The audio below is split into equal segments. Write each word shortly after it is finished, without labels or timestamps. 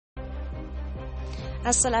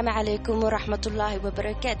السلام عليكم ورحمة الله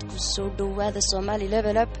وبركاته كسو دواذا سومالي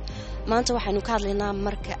لبلب ما أنت وحنو كادلنا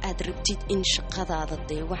مركا أدربتيد إن شقادا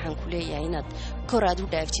ضدي وحن كليا إناد كورادو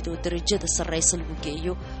دافتيد ودرجة السريس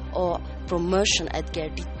الوجيو أو promotion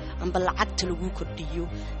أدقادي أم بالعقد لوجو كرديو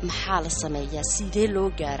محل السماية سيدي لو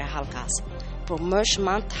جارة هالكاس promotion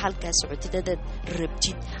ما أنت هالكاس عتيدة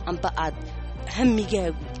ربتيد أم بعد همي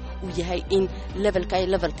جاو وياهي إن level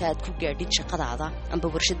كاد كو جاردي شقادا أم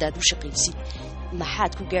بورشداد وشقيسي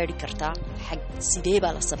maxaad ku gaari kartaa xag sidee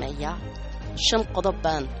baa la sameeyaa 5 qodob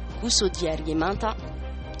baan ku soo diyaariyay maanta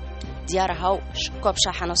diyaarahaw koob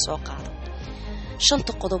shaaxana soo qaado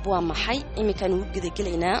 5 qodob waa maxay imikan u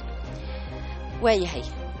gudagaleynaa waayahay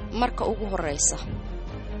marka ugu horeysa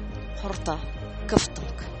horta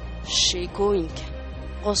kaftanka sheekooyinka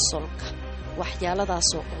qosolka waxyaaladaas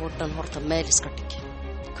oo dhan horta meel iska dhig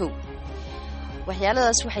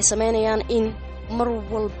waxyaaladaas waxay sameynayaan in mar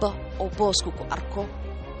walba oo boosku ku arko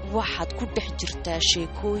waxaad ku dhex jirtaa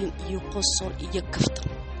sheekooyin iyo qosol iyo kaftan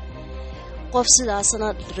qof sidaasna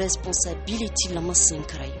responsibility lama siin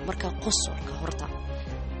karayo marka qosolka horta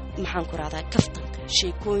maxaan ku raadhaa kaftanka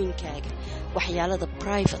sheekooyinkaaga waxyaalada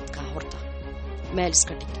private-ka horta meel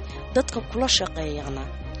iska dhig dadka kula shaqeeyana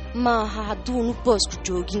maaha hadduunu boosku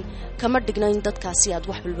joogin kama dhigna in dadkaasi aad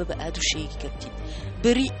wax walbaba aad u sheegi kartid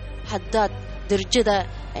beri haddaad darajada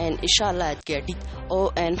insha Allah aad gaadhid oo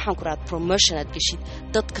maxaan ku raad promotion aad gashid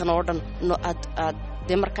dadkan oo dhan aad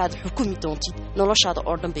de markaad xukumi doontid noloshaada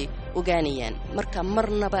oo dhan bay ogaanayaan marka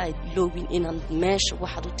marnaba ay loobin inaan meesha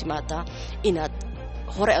waxaad u timaadaa inaad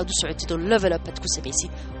hore aad u socotid oo level up aad ku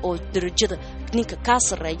samaysid oo darajada ninka ka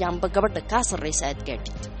sareeya amba gabadha ka sareysa aad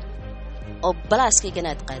gaadhid oo balaaskayga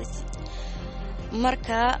aad qaadid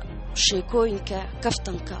marka sheekooyinka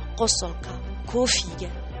kaftanka qosolka koofiga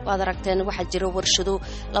waad aragteen waxa jira warshado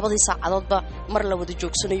 2 saacadoodba mar la wada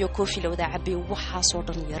joogsanayo koofi la wada cabiyo waxa soo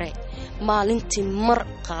dhan yare maalintii mar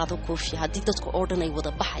qaado koofi hadii dadku oo dhan ay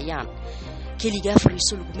wada baxayaan kaliya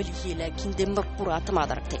fariiso lagu maliye laakiin de mar quraata ma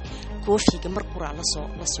aragtay koofiga mar quraa la soo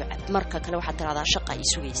cad marka kale waxa tiraahdaa shaqo ay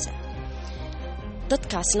sugaysaa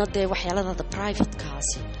dadkaasna de waxyaalada private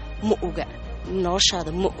kaasi ma oga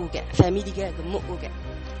noloshaada ma oga familigaaga ma oga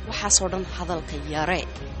waxa soo dhan hadalka yare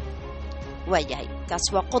waayahay kaas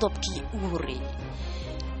waa qodobkii ugu horeeyay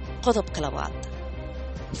qodobka labaad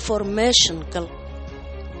formation gal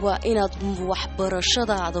waa inaad wax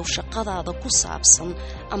barashadaada oo shaqadaada ku saabsan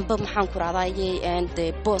amba maxaan ku raadayay de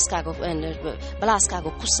booskaaga balaaskaaga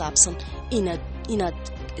ku saabsan inaad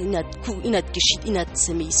gashid inaad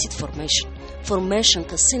samaysid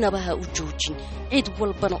formationka sinaba ha u joojin cid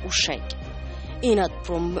walbana u sheeg inaad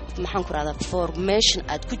maxaan ku raadayay formation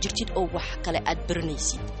aad ku jirtid oo wax kale aad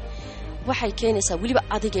baranaysid waxay keenaysaa waliba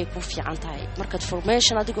adigay ku fiican tahay markaad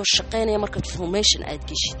formation adigoo shaqeynaya markaad formation aad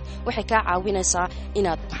gashid waxay ka caawinaysaa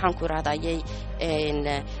inaad maxaan ku raadayay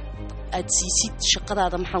aad siisid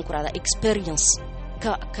shaqadaada maxaan ku raadayay experience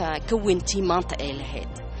ka weyntii maanta ay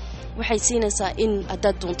lahayd waxay siinaysaa in aad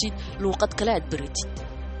doontid luqad kale aad baratid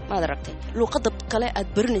ma aragtay luqadda kale aad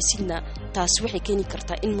baranaysidna taas waxay keeni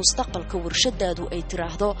kartaa in mustaqbalka warshadaadu ay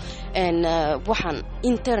tiraahdo waxaan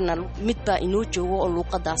internal midba inoo joogo oo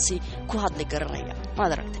luqadaasi ku hadli garanaya ma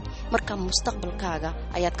aragtay marka mustaqbalkaaga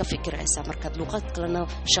ayaad ka fikiraysaa markaad luqad kalena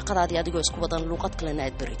shaqadaadii adigoo isku wadan luqad kalena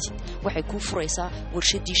aad baratid waxay ku furaysaa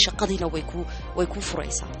warshadii shaqadiina way ku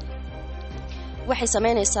furaysaa waxay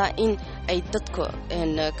sameynaysaa in ay dadka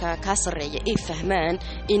ka sareeya ay fahmaan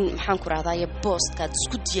in maxaan ku raadayay boostkaad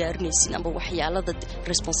isku diyaarinaysid amba waxyaalada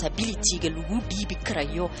responsibility-ga lagu dhiibi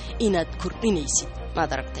karayo inaad kordhinaysid ma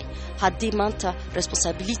aragtay hadii maanta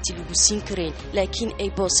responsibility lagu siin kareen laakiin ay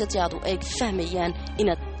boosadaadu ay fahmayaan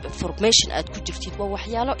inaad formation aad ku jirtid waa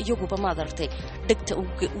waxyaalo iyaguba ma aragtay dhagta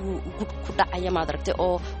ku dhacaya ma aragtay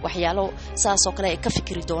oo waxyaalo saas oo kale ay ka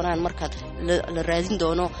fikiri doonaan markaad la raadin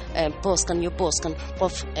doono booskan iyo booskan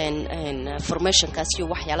qof formationkaas iyo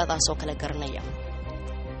waxyaaladaas oo kale garanaya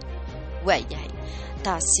waayahay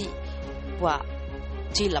taasi waa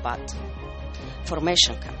tii labaad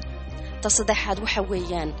formationka ta saddexaad waxa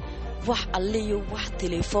weeyaan wax alliyo wax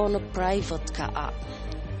telefoon private-ka ah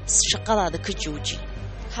shaqadaada ka jooji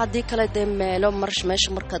haddii kale de meelo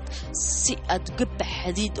meesha markaad si aad uga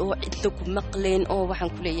baxdid oo cidna ku maqleen oo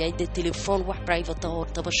waxaan ku leeyahay de telefoon wax private ah oo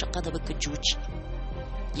taba shaqadaba ka jooji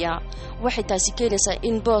ya waxay taasi keenaysaa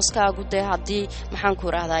in booskaagu de haddii maxaan ku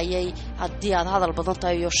raadayay haddii aad hadal badan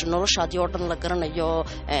tahay iyo noloshaadii oo dhan la garanayo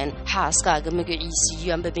xaaskaaga magaciisa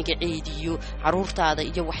iyo amba magaceedii iyo caruurtaada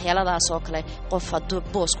iyo waxyaaladaas oo kale qof hadduu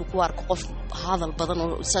boosku ku arko qof hadal badan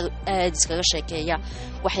oo aad iskaga sheekeeya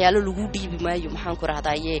waxyaalo lagu dhiibi maayo maxaan ku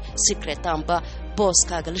raadayay secret amba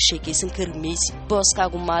booskaaga la sheekaysan kari maysid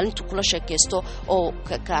booskaagu maalintu kula sheekaysto oo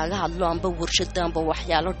kaaga hadlo amba warshada amba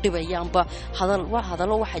waxyaalo dhibaya amba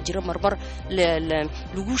hadallo waxa jira marmar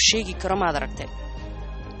lagu sheegi karo maad aragtay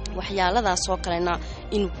waxyaaladaas oo kalena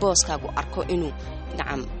in booskaagu arko inuu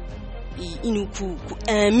nacam inuu ku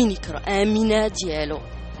aamini karo aaminaad yeelo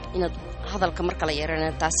inaad hadalka marka la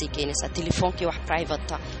yeerana taasi keenaysa telefoonkii wax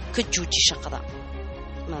private ka jooji shaqada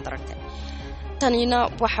maad aragtay tanina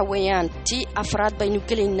waxa weeyaan tii afraad baynu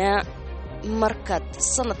gelaynaa markaad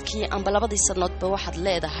sanadkii amba 2 sanadoodba waxaad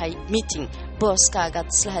leedahay meeting booskaaga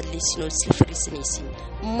isla hadlaysiin oo isla fariisanaysiin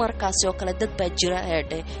markaas oo kale dad baa jira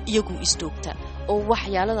iyagu istoogta oo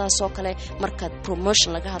waxyaaladaas oo kale markaad promotion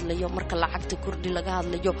laga hadlayo marka lacagta kordhi laga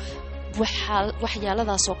hadlayo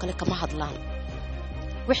waxyaaladaas oo kale kama hadlaan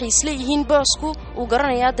waxay isla yihiin boosku uu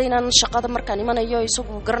garanayaa inaan shaqada markaan imanayo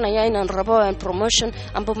isagu garanayaa inaan rabo promotion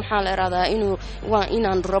amba maxaa la raada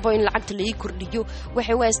inaan rabo in lacagta la ii kordhiyo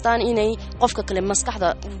waxay weestaan inay qofka kale maskaxda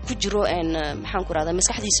ku jiro maxaan ku raada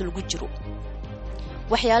maskaxdiisa lagu jiro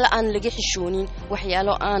waxyaalo aan laga xishoonin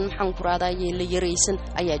waxyaalo aan maxaan ku raada la yareysan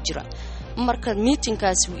ayaa jira marka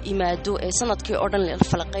meetingkaas uu imaado sanadkii oo dhan la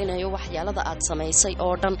falaqeynayo waxyaalada aad sameysay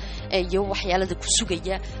oo dhan iyo waxyaalada ku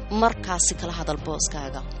sugaya markaas kala hadal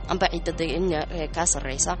booskaaga amba cidda ka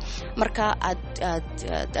sareysa marka aad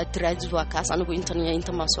tiraadid waa kaas anigu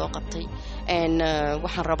inta ma soo qabtay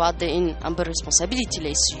waxaan rabaa in amba responsibility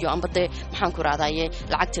la siiyo amba maxaan ku raadaaye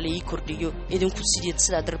lacagta la ii kordhiyo idinku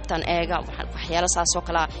sidaad rabtaan eega waxyaalo saas oo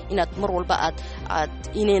kala inaad mar walba aad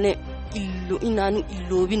inaanu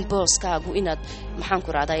iloobin booskaagu inaad maxaan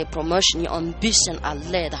ku raadaaye promotion iyo ambition aad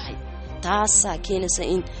leedahay taasaa keenaysa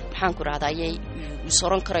in maxaan ku raadaaye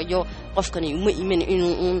soron karayo qofkani uma iman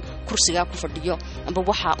inuu kursiga ku fadhiyo amba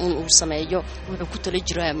waxa uu sameeyo wuxuu ku tala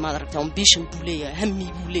jiraa maad aragtay ambition buu leeyahay hammi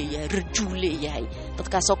buu leeyahay rajuu leeyahay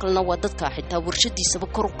dadkaas oo kalena waa dadka xitaa warshadiisaba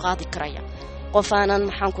kor u qaadi karaya qofaanan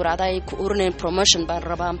maxaan ku raadaaye ku oranayn promotion baan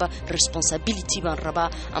rabaa amba responsibility baan rabaa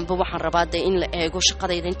amba waxaan rabaa in la eego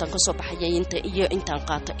shaqadayda intaan ka soo baxay intaan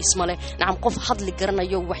qaato ismale nacam qof hadli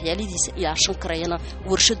garanayo waxyaalidiisa ilaashan karayana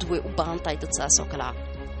warshadu way u baahan tahay dad saas oo kala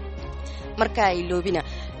marka ay loobina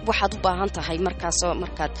waxaad u baahan tahay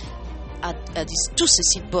markaad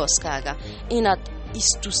istusisid booskaaga inaad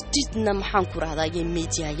istustidna maxaan ku raadaaye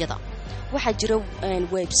meediyaayada waxaa jira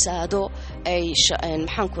website ay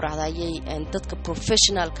maxaan ku raadayay dadka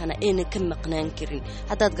professionalkana ayna ka maqnaan karin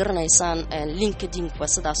haddaad garanaysaan LinkedIn waa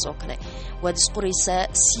sidaas oo kale waad isqoraysaa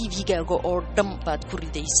CV-gaaga oo dhan baad ku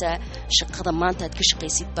ridaysaa shaqada maanta aad ka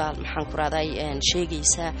shaqaysid baa maxaan ku raadayay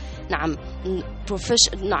sheegaysaa nacam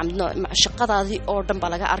shaqadaadii oo dhan baa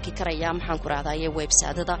laga arki karayaa maxaan ku raadayay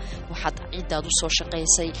website-ada waxaad cidaad u soo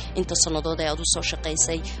shaqaysay inta sanadood aad u soo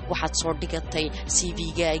shaqaysay waxaad soo dhigatay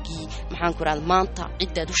CV-gaagii maxaan ku raad maanta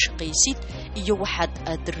cidaad u shaqaysid iyo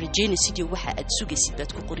waxaad rajaynaysid iyo waxa aad sugaysid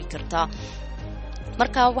baad ku qori kartaa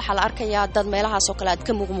marka waxa la arkayaa dad meelahaas oo kale aad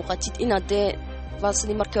ka muuqatid inaad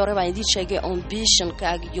sidii markii hore baan idin sheegay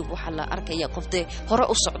ambition-kaaga iyo waxa la arkaya qofde hore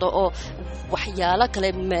u socdo oo waxyaalo kale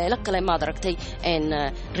meelo kale maad aragtay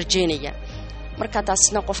rajaynaya marka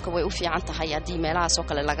taasina qofka way u fiican tahay hadii meelahaas oo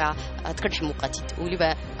kale aad ka dhex muuqatid waliba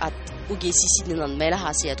aad u geesisid inaad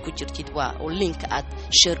meelahaas aad ku jirtid waa oo link aad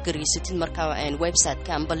share gareysatid marka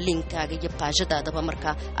website-ka amba link-kaaga iyo page-daadaba marka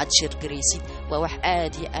aad share gareysid waa wax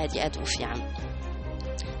aad iyo aad u fiican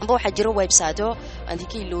amba waxa jira website-o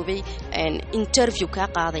andika iloobay interview ka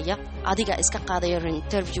qaadaya adiga iska qaadaya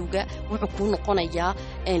interview-ga wuxuu ku noqonayaa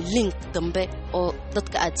link dambe oo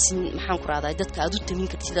dadka aad maxaan ku raadayay dadka aad u tamin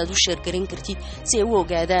kartid aad u share gareyn kartid si ay u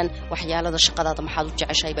ogaadaan waxyaalada shaqadaada maxaad u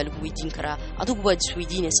jeceshahay baa lagu weydiin karaa adigu waad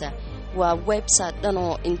isweydiinaysaa waa website dhan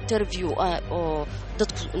oo interview oo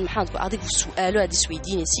dadku maxaan ku adigu su'aalo aad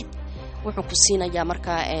isweydiinaysid wuxuu ku siinayaa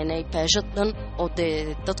marka page dhan oo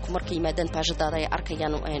dadku markay yimaadaan page-daada ay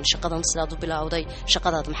arkayaan shaqadan sidaad u bilowday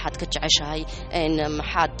shaqadaad maxaad ka jeceshahay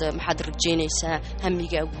maxaad rajaynaysaa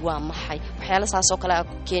hamigaagu waa maxay waxyaalo saas oo kale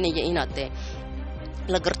keenaya inaad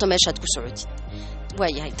la garto meeshaad ku socotid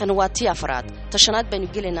waayahay tan waa tii afraad tashanaad baynu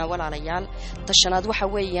gelaynaa walaalayaal tashanaad waxa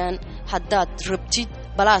weeyaan haddaad rabtid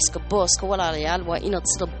balaaska booska walaalayaal waa inaad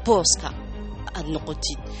sida booska aad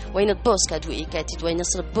noqotid waa inaad booskaad u eekaatid waa inaad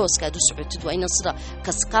sida booskaad u socotid waa inaad sida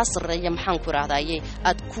kaa sarreeya maxaan ku raadayay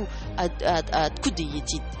aad ku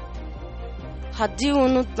dayatid haddii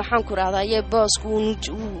uunu maxaan ku raadayay boosku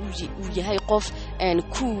uu yahay qof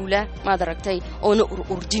kuula maad aragtay oona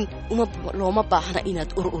ururdin looma baahna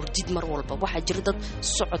inaad ururdid mar walba waxaa jira dad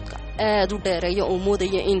socodka aad u dheereeya oo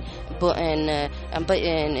moodaya in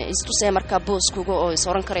istusee markaa booskuga oo is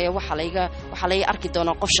oran karaya waxaa laga arki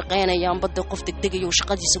doonaa qof shaqaynaya amba qof degdegaya oo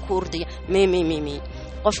shaqadiisa ku ordaya me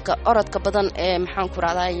qofka orodka badan ee maxaan ku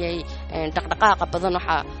raadayay dhaqdhaqaaqa badan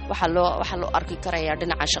waxa loo arki karayaa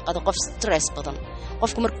dhinaca shaqada qof stress badan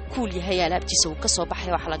qofka markuu cool yahay alaabtiisa uu ka soo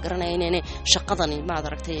baxay waxa la garanayaa inay shaqadani ma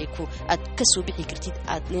aragtay aad ka soo bixi kartid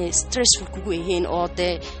aad stressful kugu yihiin oo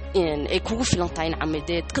ay kugu filan tahay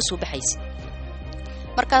camideed ka soo baxaysid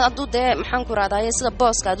marka aduu maxaan ku raadayay sida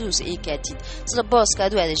booska aad u eekaatid sida booska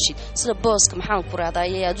aad u aadashid sida booska maxaan ku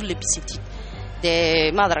raadayay aad u labisatid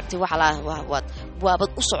ma aragtay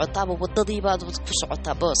waabad u socotaaba wadadiibaad ku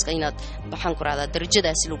socotaa booska inaad maxaan ku raadayay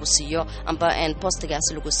darajadaasi lagu siiyo amba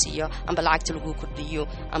postigaasi lagu siiyo amba lacagta lagu kordhiyo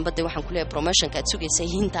amba waxaan ku leeyahay promotionka aad sugaysay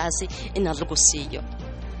hintaasi inaad lagu siiyo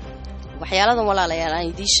waxyaaladan walaalayaal aan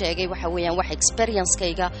idin sheegay waxa weeyaan wax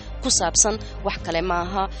experience-kayga ku saabsan wax kale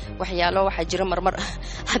maaha waxyaalo waxa jira marmar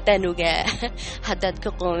hadaan ogaa hadaad ka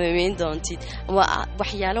qoomeyn doontid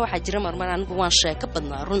waxyaalo waxa jira marmar anigu waan sheeko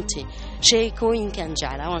badnaa runtii sheekooyinkan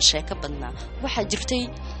jeclaa waan sheeko badnaa waxa jirtay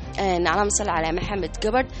nacam sala ala maxamed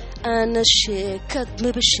gabadh ana sheekad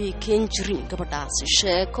maba sheekeen jirin gabadhaasi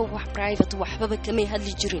sheeko wax private waxbaba kama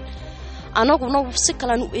hadli jirin anaguna si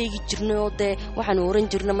kale aan u eegi jirnay oo waxaan oran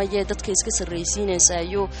jirnay ma yee dadka iska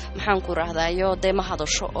sarreysiinaysayo maxaan ku raahdayo ma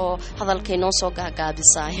hadasho oo hadalkay noo soo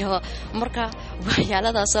gaagaabisayo marka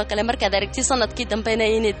waxyaaladaas oo kale markaad aragtid sanadkii dambeena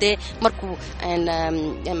in markuu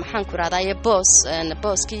maxaan ku raahdayo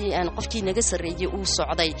booskii qofkii naga sarreeyay uu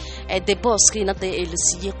socday booskiina ay la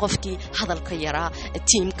siiyay qofkii hadalka yaraa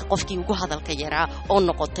teamka qofkii ugu hadalka yaraa oo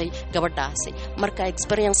noqotay gabadhaasi marka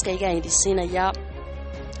experience-kayga aan idin siinayaa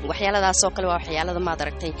waxyaaladaas oo kale waa waxyaalada ma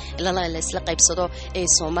aragtay la isla qaybsado ee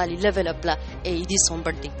Soomaali level up la ee idin soo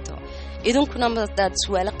bandhigto idinkuna dad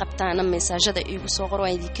su'aalo qabtaan mesaajada igu soo qoro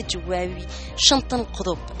ay idin ka jawaabi 5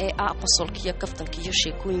 qodob ee qosolkiyo kaftankiyo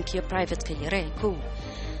sheekooyinkiyo private-ka yaree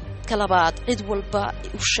kalabaad cid walba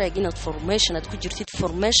u sheeg inaad formation aad ku jirtid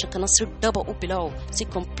formation kana si dhaba u bilow si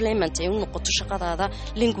complement ay u noqoto shaqadaada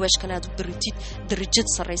language kale aad u baritid darajad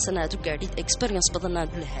sareysan aad u gaadhid experience badan aad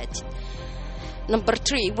u lahaatid number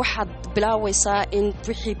 3 waxaad bilaawaysaa in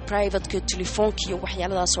wixii private-ka telefoonka iyo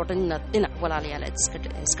waxyaaladaas oo dhan inaad dhinac walaalayaal aad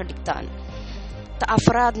iska dhigtaan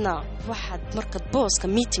afraadna waxaad markaad booska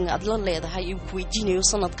meeting aad la leedahay uu ku weydiinayo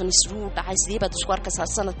sanadkan isuu dhacay sidee baad isku arkaysaa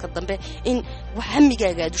sanadka dambe in wax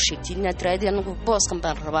hamigaaga aad u sheegtid inaad raadi anigu booskan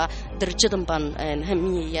baan rabaa darajadan baan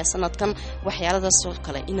hamiyayaa sanadkan waxyaaladaas oo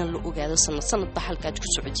kale inaan la ogaado sanadba halkaad ku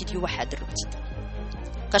socotid iyo waxaad rabtid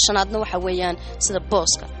kashanaadna waxa weeyaan sida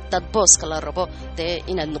booska dad booska la rabo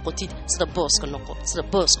inaad noqotid sida booska noqo sida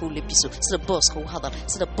booska u lebiso sida booska u hadal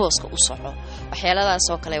sida booska u soco waxyaaladaas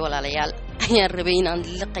oo kale walaalayaal ayaan rabay inaan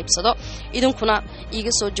la qaybsado idinkuna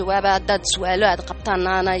iiga soo jawaaba dad su'aalo aad qabtaan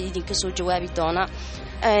ana idinka soo jawaabi doona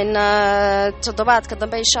toddobaadka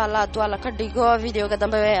dambe insha Allah duwala ka dhigo videoga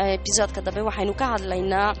dambe episode-ka dambe waxaynu ka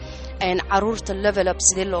hadlaynaa caruurta level up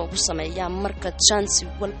sidee loogu sameeyaa marka chance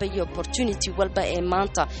walba iyo opportunity walba ee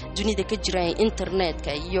maanta dunida ka jira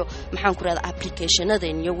internetka iyo maxaan ku raadaa applicationada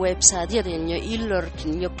iyo website-yada iyo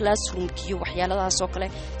e-learning iyo classroom iyo waxyaaladaas oo kale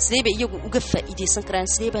sidee bay iyagu uga faa'iideysan karaan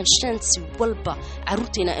sidee baan chance walba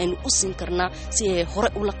caruurteena aan u siin karnaa si ay hore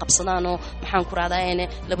ula qabsadaan oo maxaan ku raaddaa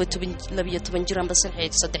 12 jir amba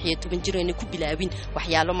 13 jir ay ku bilaabin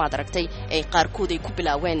waxyaalo ma aragtay ay qaarkood ay ku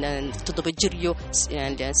bilaaween 7 jir iyo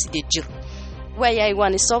 8 jir waayay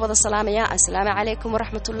waan soo wada salaamaya assalaamu calaykum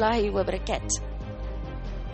waraxmatullaahi wabarakaatuh